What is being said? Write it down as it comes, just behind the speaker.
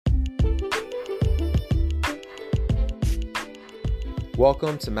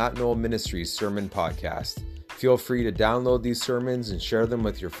Welcome to Matt Knoll Ministries Sermon Podcast. Feel free to download these sermons and share them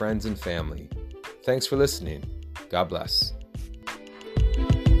with your friends and family. Thanks for listening. God bless.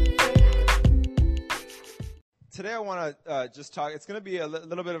 Today I want to just talk. It's going to be a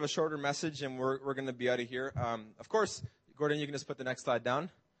little bit of a shorter message, and we're going to be out of here. Of course, Gordon, you can just put the next slide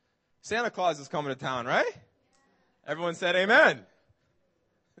down. Santa Claus is coming to town, right? Everyone said amen.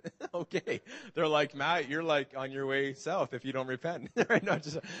 Okay. They're like, Matt, you're like on your way south if you don't repent. Right? No,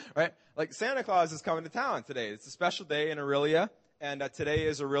 right? Like Santa Claus is coming to town today. It's a special day in Aurelia, and today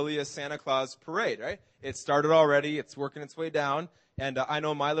is Aurelia Santa Claus Parade, right? It started already. It's working its way down. And I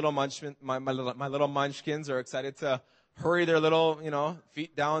know my little munchkins are excited to hurry their little,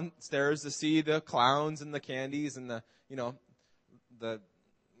 feet downstairs to see the clowns and the candies and the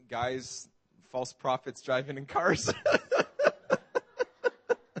guys, false prophets driving in cars.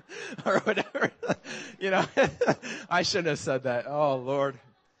 Or whatever. I shouldn't have said that. Oh, Lord.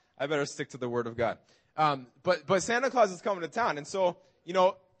 I better stick to the Word of God. But Santa Claus is coming to town. And so,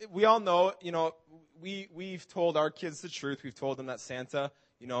 we all know, we've told our kids the truth. We've told them that Santa,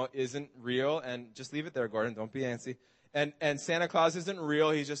 isn't real. And just leave it there, Gordon. Don't be antsy. And Santa Claus isn't real.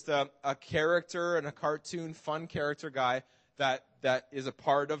 He's just a character and a cartoon, fun character guy that is a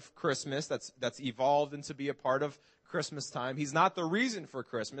part of Christmas, that's evolved into be a part of Christmas time. He's not the reason for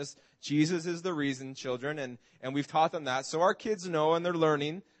Christmas. Jesus is the reason, children, and we've taught them that. So our kids know, and they're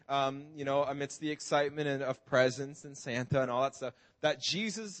learning, amidst the excitement of presents and Santa and all that stuff, that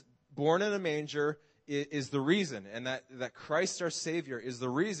Jesus, born in a manger, is the reason, and that Christ our Savior is the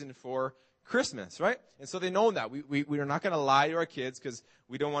reason for Christmas, right? And so they know that. We are not going to lie to our kids because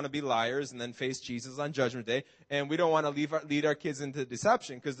we don't want to be liars and then face Jesus on Judgment Day. And we don't want to lead our kids into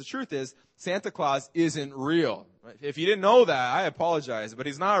deception because the truth is Santa Claus isn't real. Right? If you didn't know that, I apologize, but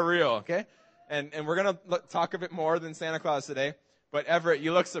he's not real, okay? And we're going to talk a bit more than Santa Claus today. But Everett,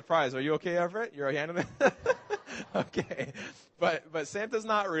 you look surprised. Are you okay, Everett? You're handling it? Okay. But Santa's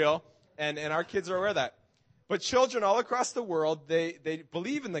not real, and our kids are aware of that. But children all across the world, they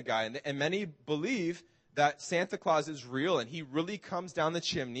believe in the guy, and many believe that Santa Claus is real, and he really comes down the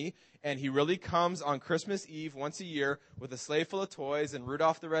chimney, and he really comes on Christmas Eve once a year with a sleigh full of toys and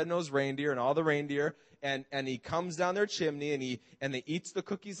Rudolph the Red-Nosed Reindeer and all the reindeer, and he comes down their chimney, and they eats the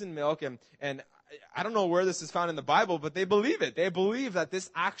cookies and milk, and I don't know where this is found in the Bible, but they believe it. They believe that this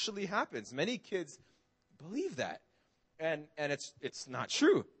actually happens. Many kids believe that, and it's not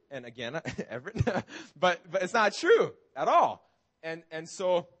true. And again, Everett, but it's not true at all. And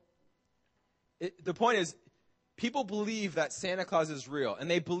so the point is, people believe that Santa Claus is real.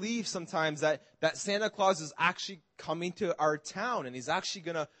 And they believe sometimes that Santa Claus is actually coming to our town. And he's actually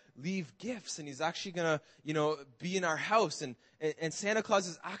going to leave gifts. And he's actually going to, be in our house. And Santa Claus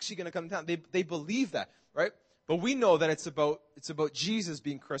is actually going to come to town. They believe that, right? But we know that it's about Jesus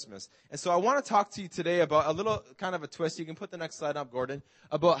being Christmas. And so I want to talk to you today about a little kind of a twist. You can put the next slide up, Gordon,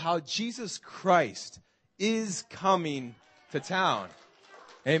 about how Jesus Christ is coming to town.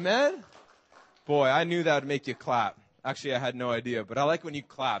 Amen? Boy, I knew that would make you clap. Actually, I had no idea, but I like when you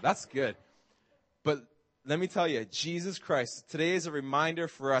clap. That's good. But let me tell you, Jesus Christ, today is a reminder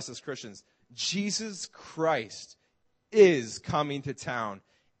for us as Christians. Jesus Christ is coming to town.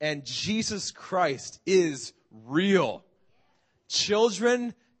 And Jesus Christ is real.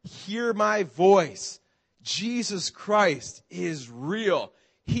 Children, hear my voice. Jesus Christ is real.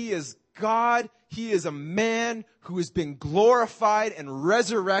 He is God. He is a man who has been glorified and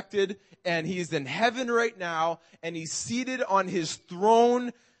resurrected, and he's in heaven right now, and he's seated on his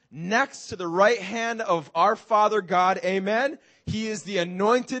throne next to the right hand of our Father God. Amen. He is the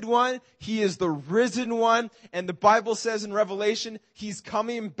anointed one. He is the risen one. And the Bible says in Revelation, he's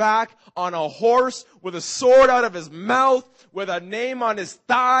coming back on a horse with a sword out of his mouth, with a name on his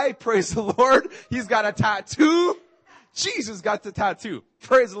thigh. Praise the Lord. He's got a tattoo. Jesus got the tattoo.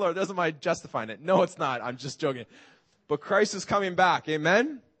 Praise the Lord. Doesn't mind justifying it. No, it's not. I'm just joking. But Christ is coming back.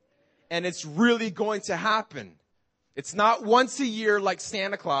 Amen. And it's really going to happen. It's not once a year like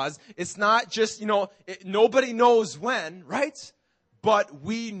Santa Claus. It's not just, nobody knows when, right? But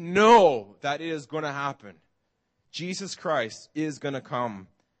we know that it is going to happen. Jesus Christ is going to come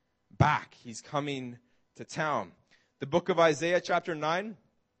back. He's coming to town. The book of Isaiah chapter 9,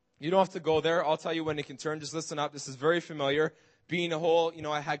 you don't have to go there. I'll tell you when you can turn. Just listen up. This is very familiar. Being a whole,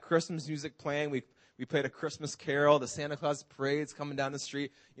 I had Christmas music playing. We played a Christmas carol. The Santa Claus parade's coming down the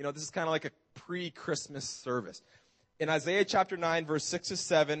street. This is kind of like a pre-Christmas service. In Isaiah chapter 9, verse 6 to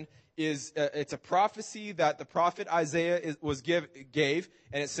 7, it's a prophecy that the prophet Isaiah gave,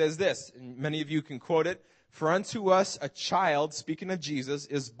 and it says this, and many of you can quote it, "For unto us a child," speaking of Jesus,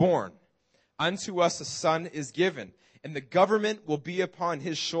 "is born. Unto us a son is given, and the government will be upon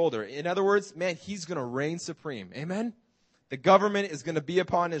his shoulder. In other words, man, he's going to reign supreme. Amen? The government is going to be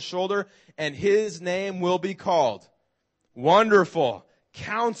upon his shoulder, and his name will be called Wonderful,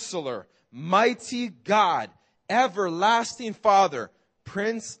 Counselor, Mighty God, Everlasting Father,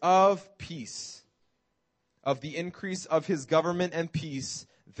 Prince of Peace. Of the increase of his government and peace,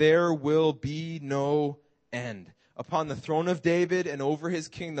 there will be no end. Upon the throne of David and over his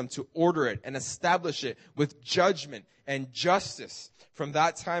kingdom, to order it and establish it with judgment and justice from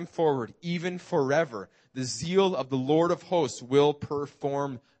that time forward, even forever. The zeal of the Lord of hosts will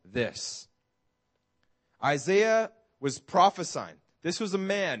perform this. Isaiah was prophesying. This was a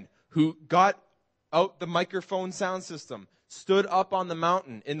man who got out the microphone sound system, stood up on the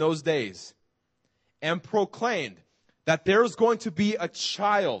mountain in those days, and proclaimed that there's going to be a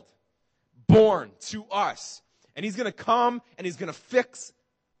child born to us. And he's going to come and he's going to fix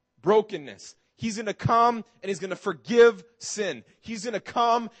brokenness. He's going to come and he's going to forgive sin. He's going to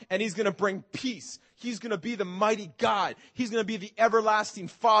come and he's going to bring peace. He's going to be the mighty God. He's going to be the everlasting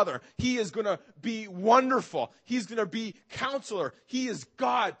Father. He is going to be wonderful. He's going to be Counselor. He is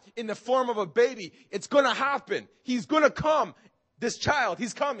God in the form of a baby. It's going to happen. He's going to come. This child,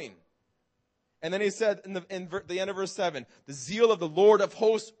 he's coming. And then he said in the end of verse 7, the zeal of the Lord of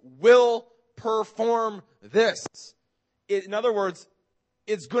hosts will perform this. In other words,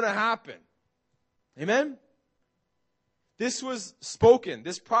 it's going to happen. Amen? This was spoken.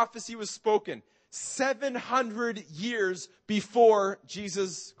 This prophecy was spoken 700 years before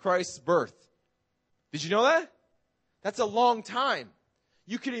Jesus Christ's birth. Did you know that? That's a long time.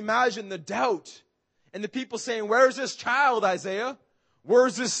 You can imagine the doubt and the people saying, where's this child, Isaiah?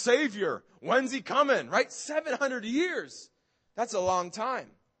 Where's this Savior? When's he coming? Right? 700 years. That's a long time.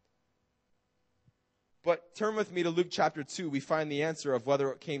 But turn with me to Luke chapter 2. We find the answer of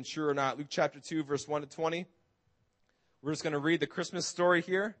whether it came true or not. Luke chapter 2, verse 1 to 20. We're just going to read the Christmas story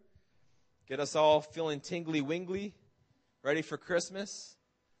here. Get us all feeling tingly-wingly, ready for Christmas.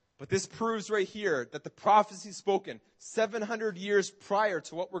 But this proves right here that the prophecy spoken 700 years prior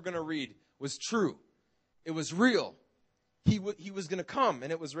to what we're going to read was true. It was real. He was going to come,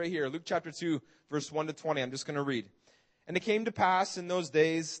 and it was right here. Luke chapter 2, verse 1 to 20. I'm just going to read. And it came to pass in those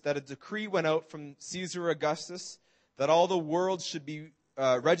days that a decree went out from Caesar Augustus that all the world should be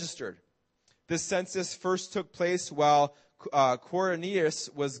registered. This census first took place while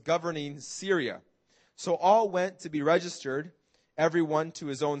Quirinius was governing Syria. So all went to be registered, everyone to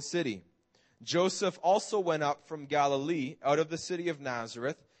his own city. Joseph also went up from Galilee, out of the city of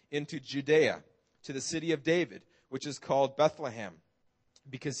Nazareth, into Judea, to the city of David, which is called Bethlehem,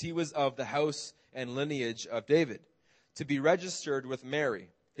 because he was of the house and lineage of David, to be registered with Mary,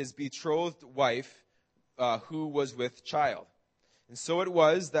 his betrothed wife, who was with child. And so it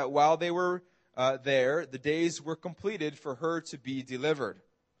was that while they were there, the days were completed for her to be delivered.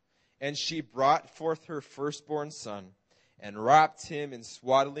 And she brought forth her firstborn son, and wrapped him in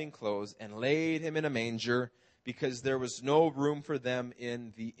swaddling clothes, and laid him in a manger, because there was no room for them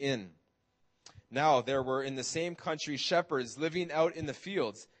in the inn. Now there were in the same country shepherds living out in the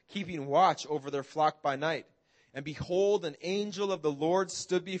fields, keeping watch over their flock by night. And behold, an angel of the Lord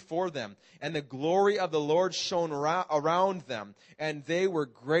stood before them, and the glory of the Lord shone around them, and they were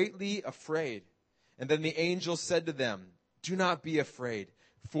greatly afraid. And then the angel said to them, do not be afraid,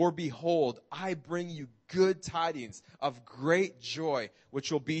 for behold, I bring you good tidings of great joy,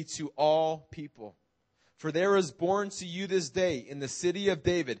 which will be to all people. For there is born to you this day in the city of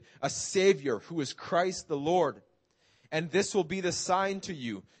David a Savior, who is Christ the Lord. And this will be the sign to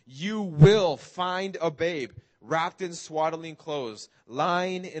you. You will find a babe wrapped in swaddling clothes,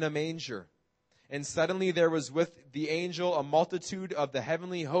 lying in a manger. And suddenly there was with the angel a multitude of the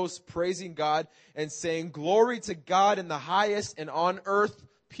heavenly hosts praising God and saying, glory to God in the highest, and on earth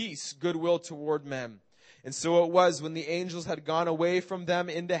peace, goodwill toward men. And so it was, when the angels had gone away from them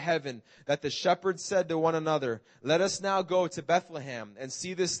into heaven, that the shepherds said to one another, let us now go to Bethlehem and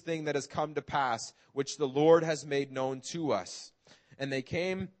see this thing that has come to pass, which the Lord has made known to us. And they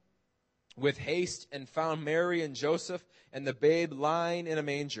came with haste and found Mary and Joseph and the babe lying in a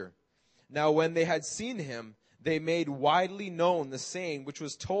manger. Now when they had seen him, they made widely known the saying which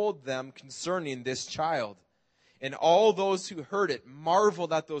was told them concerning this child. And all those who heard it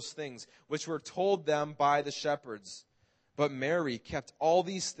marveled at those things which were told them by the shepherds. But Mary kept all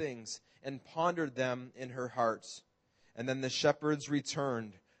these things and pondered them in her heart. And then the shepherds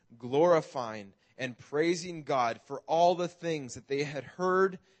returned, glorifying and praising God for all the things that they had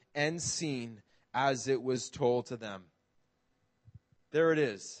heard and seen as it was told to them. There it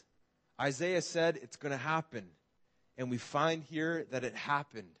is. Isaiah said it's going to happen. And we find here that it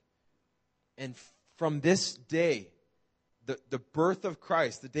happened. And from this day, the birth of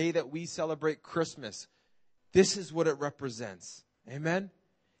Christ, the day that we celebrate Christmas, this is what it represents. Amen?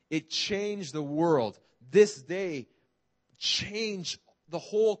 It changed the world. This day changed the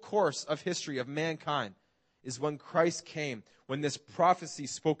whole course of history of mankind, is when Christ came, when this prophecy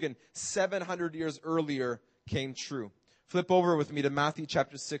spoken 700 years earlier came true. Flip over with me to Matthew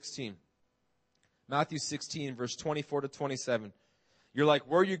chapter 16. Matthew 16, verse 24 to 27. You're like,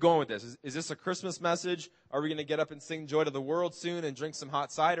 where are you going with this? Is this a Christmas message? Are we going to get up and sing Joy to the World soon and drink some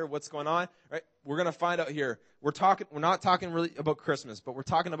hot cider? What's going on? Right? We're going to find out here. We're not talking really about Christmas, but we're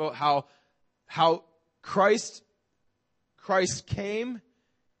talking about how Christ came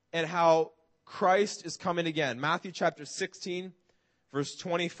and how Christ is coming again. Matthew chapter 16, verse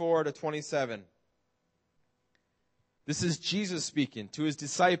 24 to 27. This is Jesus speaking to his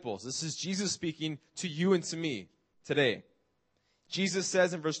disciples. This is Jesus speaking to you and to me today. Jesus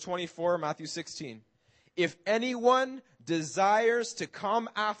says in verse 24, Matthew 16, if anyone desires to come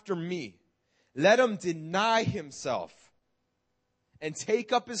after me, let him deny himself and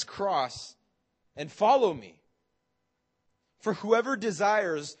take up his cross and follow me. For whoever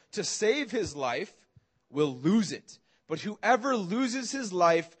desires to save his life will lose it. But whoever loses his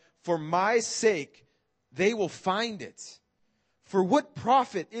life for my sake, they will find it. For what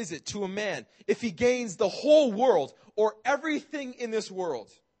profit is it to a man if he gains the whole world or everything in this world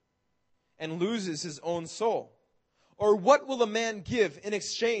and loses his own soul? Or what will a man give in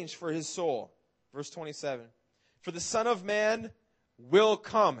exchange for his soul? Verse 27. For the Son of Man will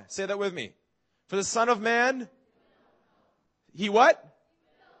come. Say that with me. For the Son of Man, he what?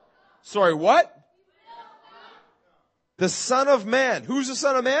 Sorry, what? The Son of Man. Who's the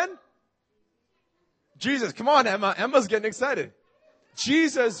Son of Man? Jesus. Come on, Emma. Emma's getting excited.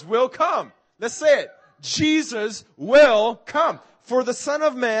 Jesus will come. Let's say it. Jesus will come. For the Son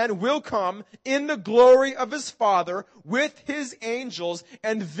of Man will come in the glory of his Father with his angels,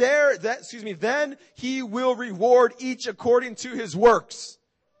 and then he will reward each according to his works.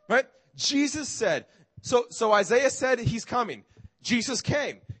 Right? Jesus said, so Isaiah said he's coming. Jesus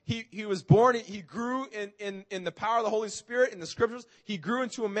came. He was born, he grew in the power of the Holy Spirit in the scriptures. He grew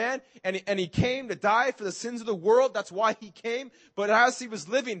into a man, and he came to die for the sins of the world. That's why he came. But as he was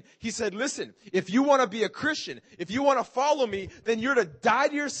living, he said, listen, if you want to be a Christian, if you want to follow me, then you're to die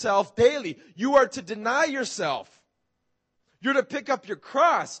to yourself daily. You are to deny yourself. You're to pick up your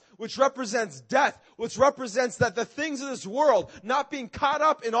cross, which represents death, which represents that the things of this world, not being caught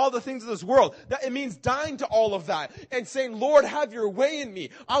up in all the things of this world, that it means dying to all of that and saying, Lord, have your way in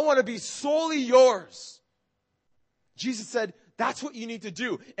me. I want to be solely yours. Jesus said, that's what you need to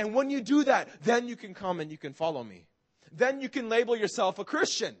do. And when you do that, then you can come and you can follow me. Then you can label yourself a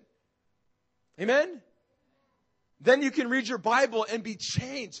Christian. Amen? Then you can read your Bible and be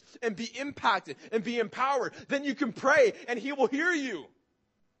changed and be impacted and be empowered. Then you can pray and he will hear you.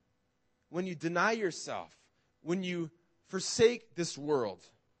 When you deny yourself, when you forsake this world.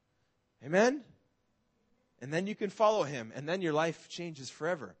 Amen? And then you can follow him, and then your life changes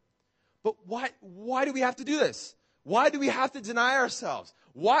forever. But why do we have to do this? Why do we have to deny ourselves?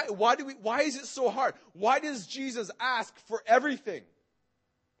 Why is it so hard? Why does Jesus ask for everything?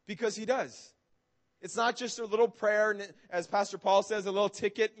 Because he does. It's not just a little prayer, and as Pastor Paul says, a little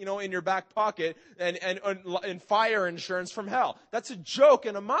ticket, in your back pocket and fire insurance from hell. That's a joke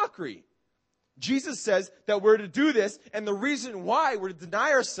and a mockery. Jesus says that we're to do this, and the reason why we're to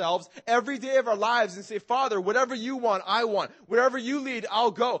deny ourselves every day of our lives and say, Father, whatever you want, I want. Whatever you lead, I'll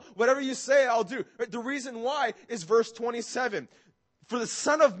go. Whatever you say, I'll do. The reason why is verse 27. For the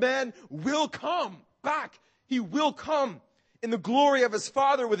Son of Man will come back. He will come in the glory of his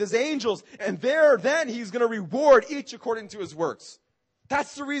Father with his angels, and then he's going to reward each according to his works.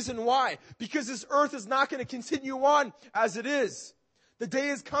 That's the reason why. Because this earth is not going to continue on as it is. The day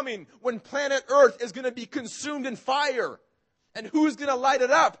is coming when planet Earth is going to be consumed in fire. And who's going to light it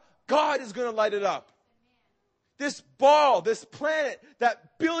up? God is going to light it up. This ball, this planet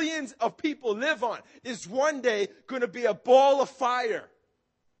that billions of people live on is one day going to be a ball of fire.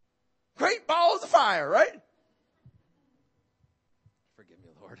 Great balls of fire, right?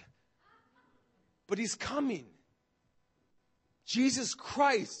 But he's coming. Jesus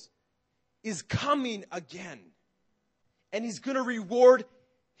Christ is coming again. And he's going to reward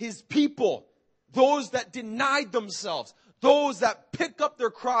his people. Those that denied themselves. Those that picked up their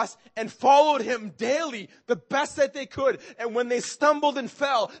cross and followed him daily the best that they could. And when they stumbled and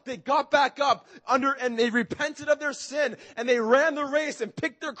fell, they got back up and they repented of their sin. And they ran the race and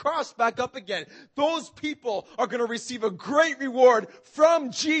picked their cross back up again. Those people are going to receive a great reward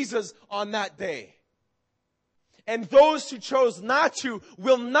from Jesus on that day. And those who chose not to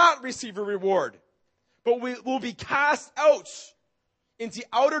will not receive a reward, but will be cast out into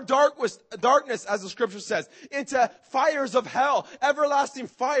outer darkness, as the scripture says, into fires of hell, everlasting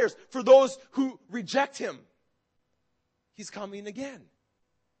fires for those who reject him. He's coming again.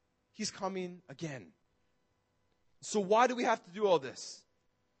 He's coming again. So why do we have to do all this?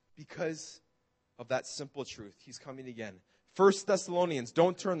 Because of that simple truth. He's coming again. 1 Thessalonians,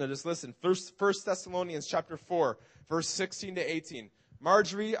 don't turn there, just listen. 1 Thessalonians chapter 4, verse 16 to 18.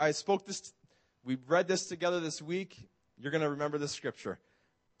 Marjorie, we read this together this week. You're going to remember this scripture.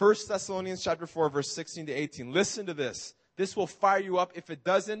 1 Thessalonians chapter 4, verse 16 to 18. Listen to this. This will fire you up. If it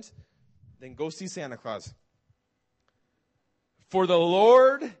doesn't, then go see Santa Claus. For the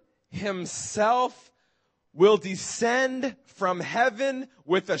Lord himself will descend from heaven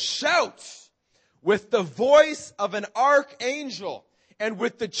with a shout, with the voice of an archangel, and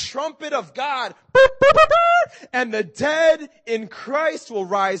with the trumpet of God. And the dead in Christ will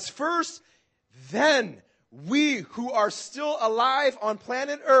rise first. Then we who are still alive on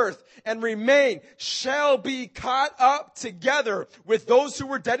planet Earth and remain shall be caught up together with those who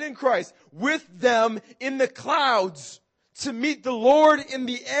were dead in Christ, with them in the clouds, to meet the Lord in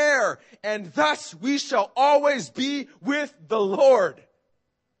the air, and thus we shall always be with the Lord.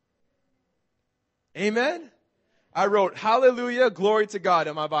 Amen? I wrote, hallelujah, glory to God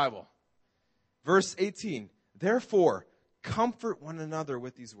in my Bible. Verse 18, therefore, comfort one another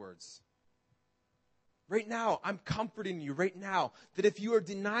with these words. Right now, I'm comforting you right now that if you are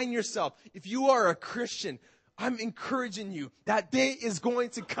denying yourself, if you are a Christian, I'm encouraging you. That day is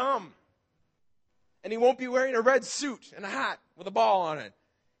going to come. And he won't be wearing a red suit and a hat with a ball on it.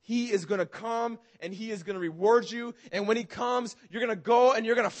 He is going to come and he is going to reward you. And when he comes, you're going to go and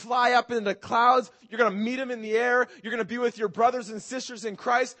you're going to fly up into the clouds. You're going to meet him in the air. You're going to be with your brothers and sisters in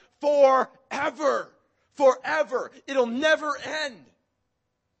Christ forever. Forever. It'll never end.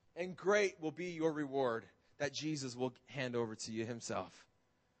 And great will be your reward that Jesus will hand over to you himself.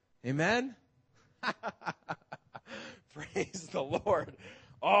 Amen? Praise the Lord.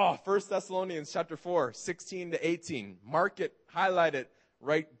 Oh, 1 Thessalonians chapter 4, 16 to 18. Mark it, highlight it,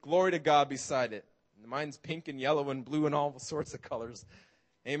 write glory to God beside it. Mine's pink and yellow and blue and all sorts of colors.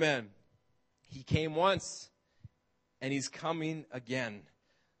 Amen. He came once, and he's coming again.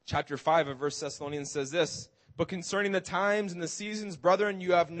 Chapter 5 of 1 Thessalonians says this, but concerning the times and the seasons, brethren,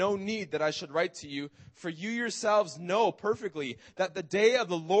 you have no need that I should write to you, for you yourselves know perfectly that the day of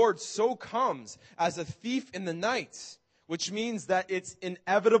the Lord so comes as a thief in the night, which means that it's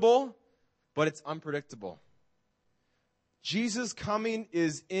inevitable, but it's unpredictable. Jesus' coming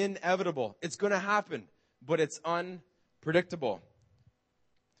is inevitable. It's going to happen, but it's unpredictable.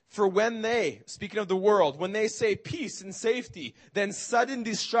 For when they, speaking of the world, when they say peace and safety, then sudden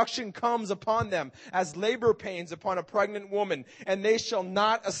destruction comes upon them as labor pains upon a pregnant woman, and they shall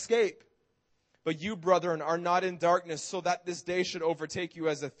not escape. But you, brethren, are not in darkness, so that this day should overtake you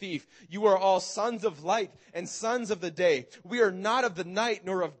as a thief. You are all sons of light and sons of the day. We are not of the night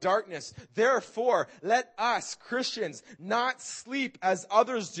nor of darkness. Therefore, let us, Christians, not sleep as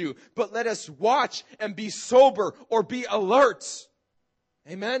others do, but let us watch and be sober or be alert.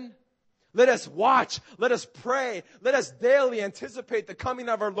 Amen? Let us watch. Let us pray. Let us daily anticipate the coming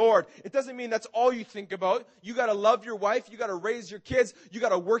of our Lord. It doesn't mean that's all you think about. You got to love your wife. You got to raise your kids. You got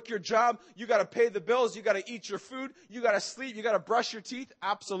to work your job. You got to pay the bills. You got to eat your food. You got to sleep. You got to brush your teeth.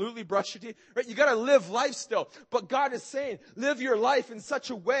 Absolutely brush your teeth. Right? You got to live life still. But God is saying, live your life in such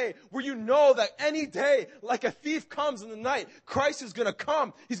a way where you know that any day, like a thief comes in the night, Christ is going to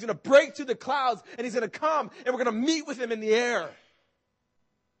come. He's going to break through the clouds and he's going to come and we're going to meet with him in the air.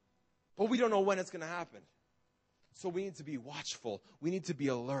 But we don't know when it's going to happen. So we need to be watchful. We need to be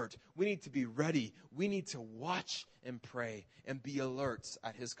alert. We need to be ready. We need to watch and pray and be alert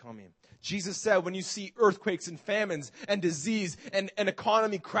at his coming. Jesus said, when you see earthquakes and famines and disease and an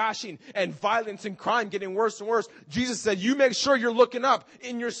economy crashing and violence and crime getting worse and worse, Jesus said, you make sure you're looking up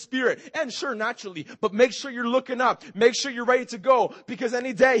in your spirit. And sure, naturally, but make sure you're looking up. Make sure you're ready to go, because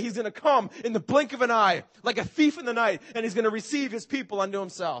any day he's going to come in the blink of an eye like a thief in the night, and he's going to receive his people unto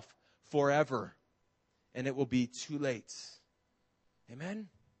himself forever. And it will be too late. Amen?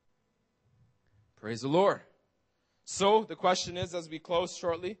 Praise the Lord. So the question is, as we close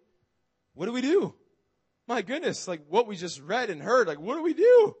shortly, what do we do? My goodness, like what we just read and heard, like what do we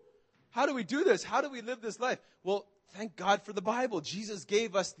do? How do we do this? How do we live this life? Well, thank God for the Bible. Jesus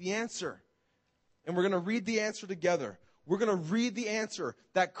gave us the answer. And we're going to read the answer together. We're going to read the answer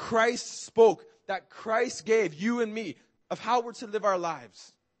that Christ spoke, that Christ gave you and me, of how we're to live our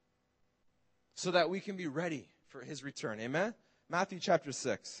lives, so that we can be ready for his return. Amen? Matthew chapter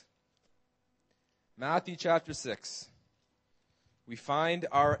 6. Matthew chapter 6. We find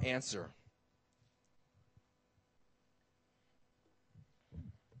our answer.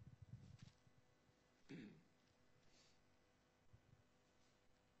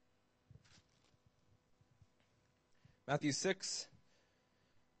 Matthew 6,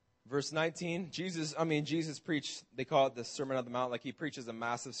 verse 19. Jesus preached, they call it the Sermon on the Mount, like he preaches a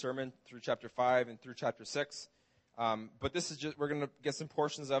massive sermon through chapter 5 and through chapter 6. But this is just, we're going to get some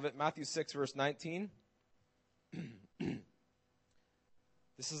portions of it. Matthew 6, verse 19.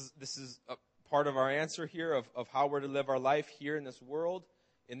 This is a part of our answer here of how we're to live our life here in this world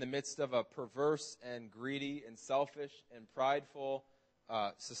in the midst of a perverse and greedy and selfish and prideful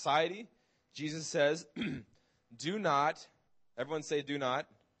society. Jesus says, do not, everyone say do not.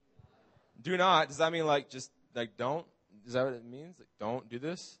 Do not, does that mean don't? Is that what it means? Like, don't do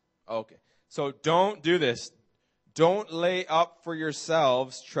this? Oh, okay. So don't do this. Don't lay up for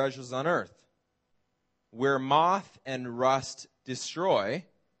yourselves treasures on earth, where moth and rust destroy,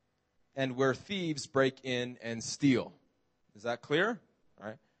 and where thieves break in and steal. Is that clear? All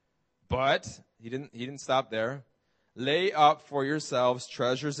right. But he didn't stop there. Lay up for yourselves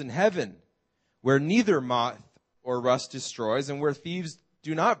treasures in heaven, where neither moth or rust destroys, and where thieves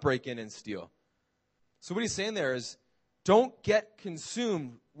do not break in and steal. So what he's saying there is, don't get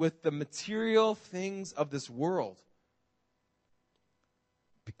consumed with the material things of this world.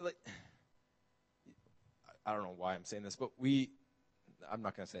 Like, I don't know why I'm saying this, but I'm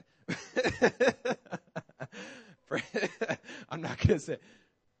not going to say it. I'm not going to say it.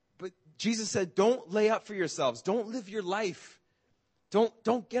 But Jesus said, don't lay up for yourselves. Don't live your life.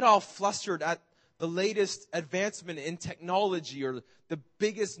 Don't get all flustered at the latest advancement in technology or the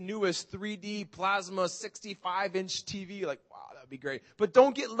biggest, newest 3D plasma 65-inch TV. Like, wow, that'd be great. But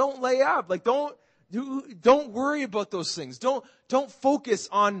don't lay up. Like, don't worry about those things. Don't focus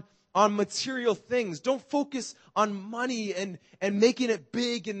on material things. Don't focus on money and making it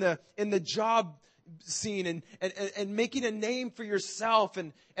big in the job scene and making a name for yourself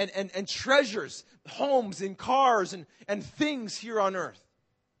and treasures, homes and cars and things here on earth.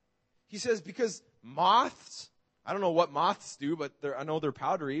 He says, because moths, I don't know what moths do, but I know they're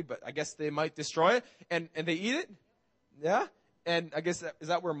powdery, but I guess they might destroy it and they eat it. Yeah. And I guess is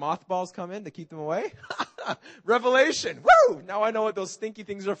that where mothballs come in to keep them away? Revelation. Woo! Now I know what those stinky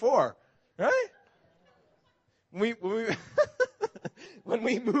things are for. Right? When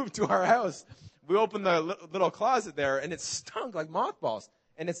we moved to our house, we opened the little closet there and it stunk like mothballs.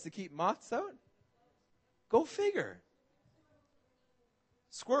 And it's to keep moths out? Go figure.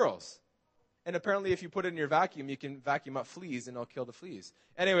 Squirrels. And apparently if you put it in your vacuum, you can vacuum up fleas and it'll kill the fleas.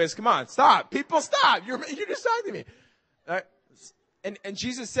 Anyways, come on, stop. People, stop. You're distracting me. And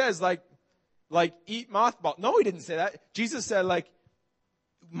Jesus says, like eat mothballs. No, he didn't say that. Jesus said, like,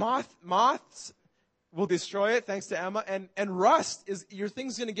 moths will destroy it, thanks to Emma. And rust is, your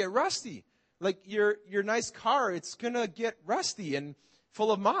thing's going to get rusty. Like your nice car, it's going to get rusty and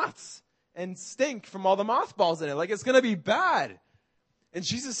full of moths and stink from all the mothballs in it. Like, it's going to be bad. And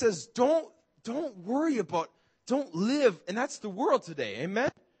Jesus says, don't worry about, don't live. And that's the world today. Amen.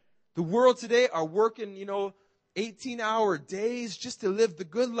 The world today are working, 18-hour days just to live the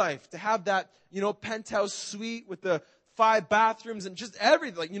good life, to have that, penthouse suite with the 5 bathrooms and just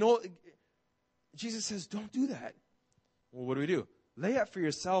everything. Like, Jesus says, don't do that. Well, what do? Lay up for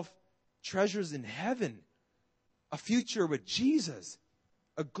yourself treasures in heaven, a future with Jesus,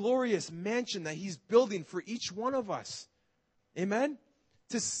 a glorious mansion that he's building for each one of us. Amen?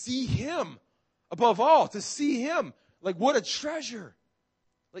 To see him above all, to see him. Like, what a treasure.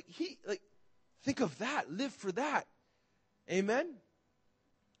 Think of that. Live for that. Amen?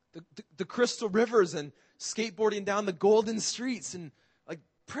 The crystal rivers and skateboarding down the golden streets and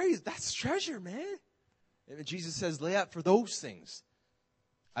praise. That's treasure, man. And Jesus says, lay out for those things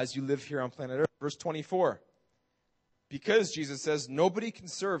as you live here on planet Earth. Verse 24. Because Jesus says, nobody can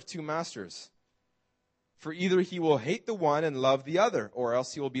serve 2 masters. For either he will hate the one and love the other, or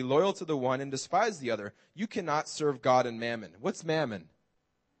else he will be loyal to the one and despise the other. You cannot serve God and mammon. What's mammon?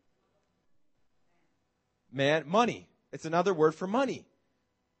 Money. It's another word for money.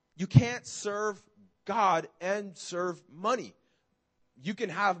 You can't serve God and serve money. You can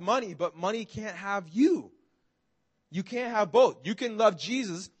have money, but money can't have you. You can't have both. You can love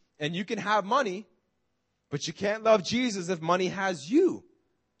Jesus and you can have money, but you can't love Jesus if money has you.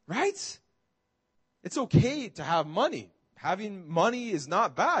 Right? It's okay to have money. Having money is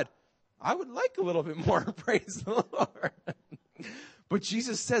not bad. I would like a little bit more, praise the Lord. But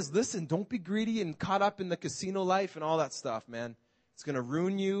Jesus says, listen, don't be greedy and caught up in the casino life and all that stuff, man. It's going to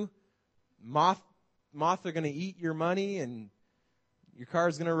ruin you. Moth are going to eat your money and Your car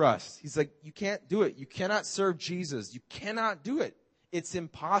is going to rust. He's like, you can't do it. You cannot serve Jesus. You cannot do it. It's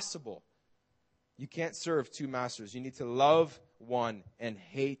impossible. You can't serve two masters. You need to love one and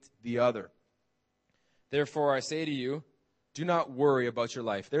hate the other. Therefore, I say to you, do not worry about your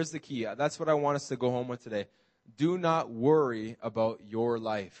life. There's the key. That's what I want us to go home with today. Do not worry about your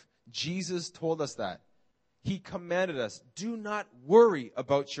life. Jesus told us that. He commanded us, do not worry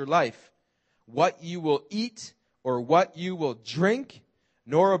about your life, what you will eat or what you will drink,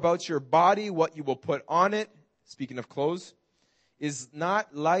 nor about your body, what you will put on it. Speaking of clothes, is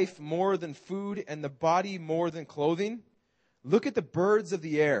not life more than food and the body more than clothing? Look at the birds of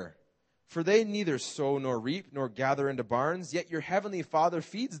the air, for they neither sow nor reap nor gather into barns, yet your heavenly Father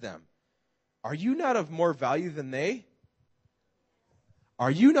feeds them. Are you not of more value than they?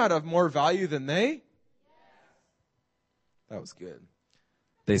 Are you not of more value than they? That was good.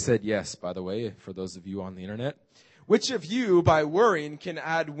 They said yes, by the way, for those of you on the internet. Which of you, by worrying, can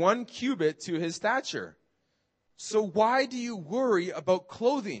add 1 cubit to his stature? So why do you worry about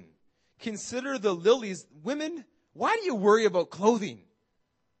clothing? Consider the lilies. Women, why do you worry about clothing?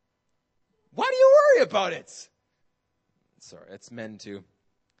 Why do you worry about it? Sorry, it's men too.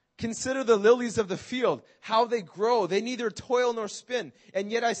 Consider the lilies of the field, how they grow. They neither toil nor spin.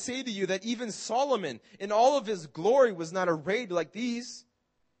 And yet I say to you that even Solomon, in all of his glory, was not arrayed like these.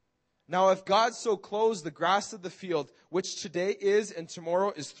 Now if God so clothes the grass of the field, which today is and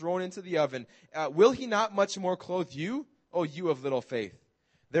tomorrow is thrown into the oven, will he not much more clothe you, O you of little faith?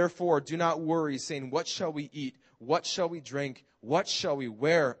 Therefore do not worry, saying, what shall we eat? What shall we drink? What shall we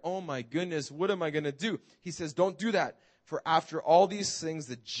wear? Oh my goodness, what am I going to do? He says, don't do that. For after all these things,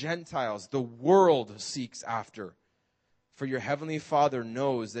 the Gentiles, the world seeks after. For your heavenly Father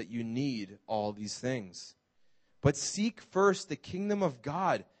knows that you need all these things. But seek first the kingdom of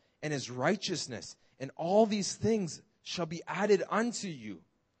God and his righteousness, and all these things shall be added unto you.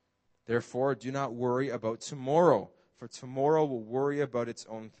 Therefore, do not worry about tomorrow, for tomorrow will worry about its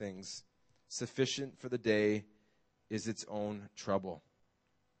own things. Sufficient for the day is its own trouble.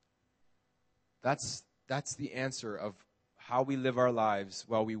 That's the answer of how we live our lives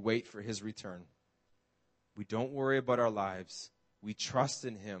while we wait for his return. We don't worry about our lives. We trust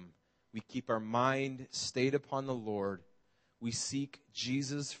in him. We keep our mind stayed upon the Lord. We seek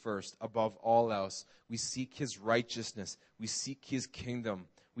Jesus first above all else. We seek his righteousness. We seek his kingdom.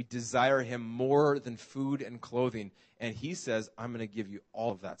 We desire him more than food and clothing. And he says, I'm going to give you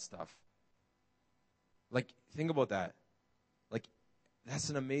all of that stuff. Like, think about that. Like, that's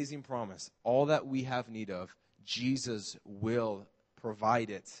an amazing promise. All that we have need of, Jesus will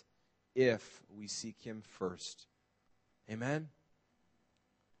provide it if we seek him first. Amen?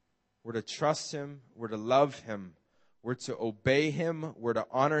 We're to trust him. We're to love him. We're to obey him. We're to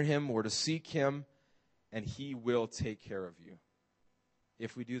honor him. We're to seek him. And he will take care of you.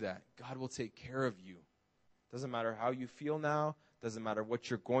 If we do that, God will take care of you. Doesn't matter how you feel now. Doesn't matter what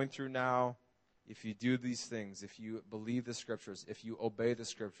you're going through now. If you do these things, if you believe the scriptures, if you obey the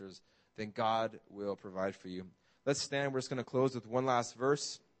scriptures, then God will provide for you. Let's stand. We're just going to close with one last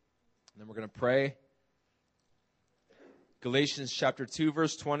verse, and then we're going to pray. Galatians chapter 2,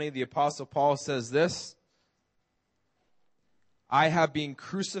 verse 20, the Apostle Paul says this, I have been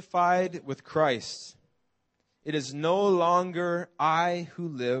crucified with Christ. It is no longer I who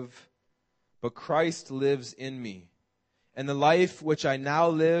live, but Christ lives in me. And the life which I now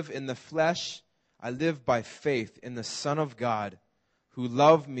live in the flesh, I live by faith in the Son of God, who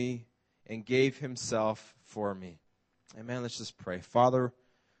loved me and gave himself for me. Amen. Let's just pray. Father,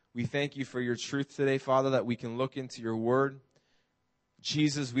 we thank you for your truth today, Father, that we can look into your word.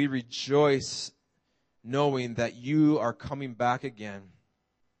 Jesus, we rejoice knowing that you are coming back again.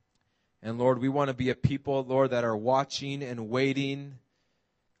 And Lord, we want to be a people, Lord, that are watching and waiting,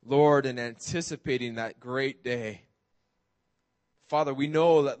 Lord, and anticipating that great day. Father, we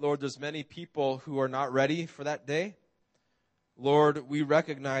know that, Lord, there's many people who are not ready for that day. Lord, we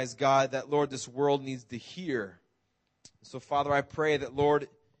recognize, God, that, Lord, this world needs to hear. So, Father, I pray that, Lord,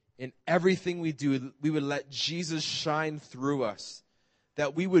 in everything we do, we would let Jesus shine through us,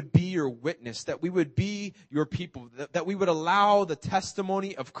 that we would be your witness, that we would be your people, that we would allow the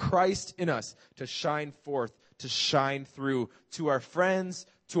testimony of Christ in us to shine forth, to shine through to our friends,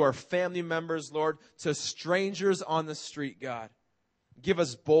 to our family members, Lord, to strangers on the street, God. Give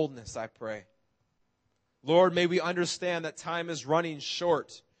us boldness, I pray. Lord, may we understand that time is running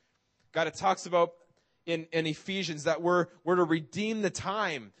short. God, it talks about in Ephesians that we're to redeem the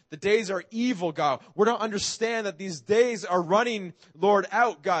time. The days are evil, God. We're to understand that these days are running, Lord,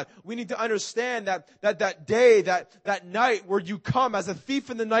 out, God. We need to understand that day, that night where you come as a thief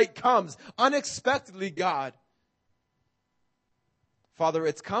in the night comes, unexpectedly, God. Father,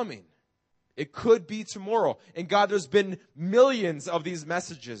 it's coming. It could be tomorrow. And God, there's been millions of these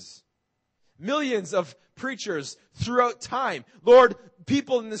messages. Millions of preachers throughout time. Lord,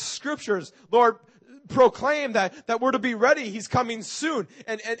 people in the scriptures, Lord, proclaim that we're to be ready. He's coming soon.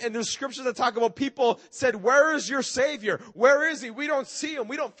 And there's scriptures that talk about people said, where is your Savior? Where is He? We don't see Him.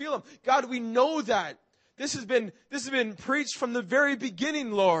 We don't feel Him. God, we know that. This has been preached from the very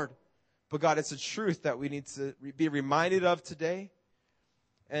beginning, Lord. But God, it's a truth that we need to be reminded of today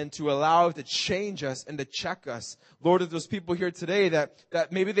and to allow it to change us and to check us. Lord, if there's people here today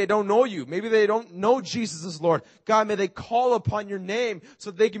that maybe they don't know you, maybe they don't know Jesus as Lord, God, may they call upon your name so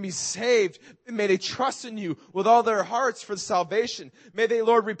that they can be saved. May they trust in you with all their hearts for salvation. May they,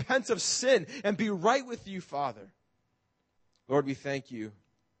 Lord, repent of sin and be right with you, Father. Lord, we thank you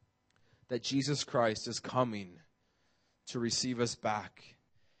that Jesus Christ is coming to receive us back.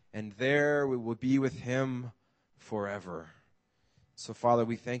 And there we will be with Him forever. So, Father,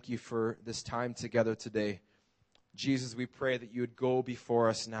 we thank you for this time together today. Jesus, we pray that you would go before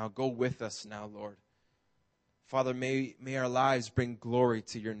us now. Go with us now, Lord. Father, may our lives bring glory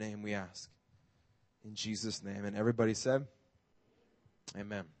to your name, we ask. In Jesus' name. And everybody said,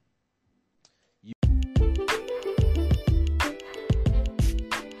 amen.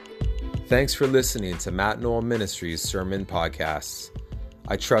 Thanks for listening to Matt Noel Ministries Sermon Podcasts.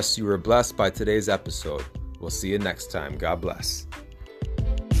 I trust you were blessed by today's episode. We'll see you next time. God bless.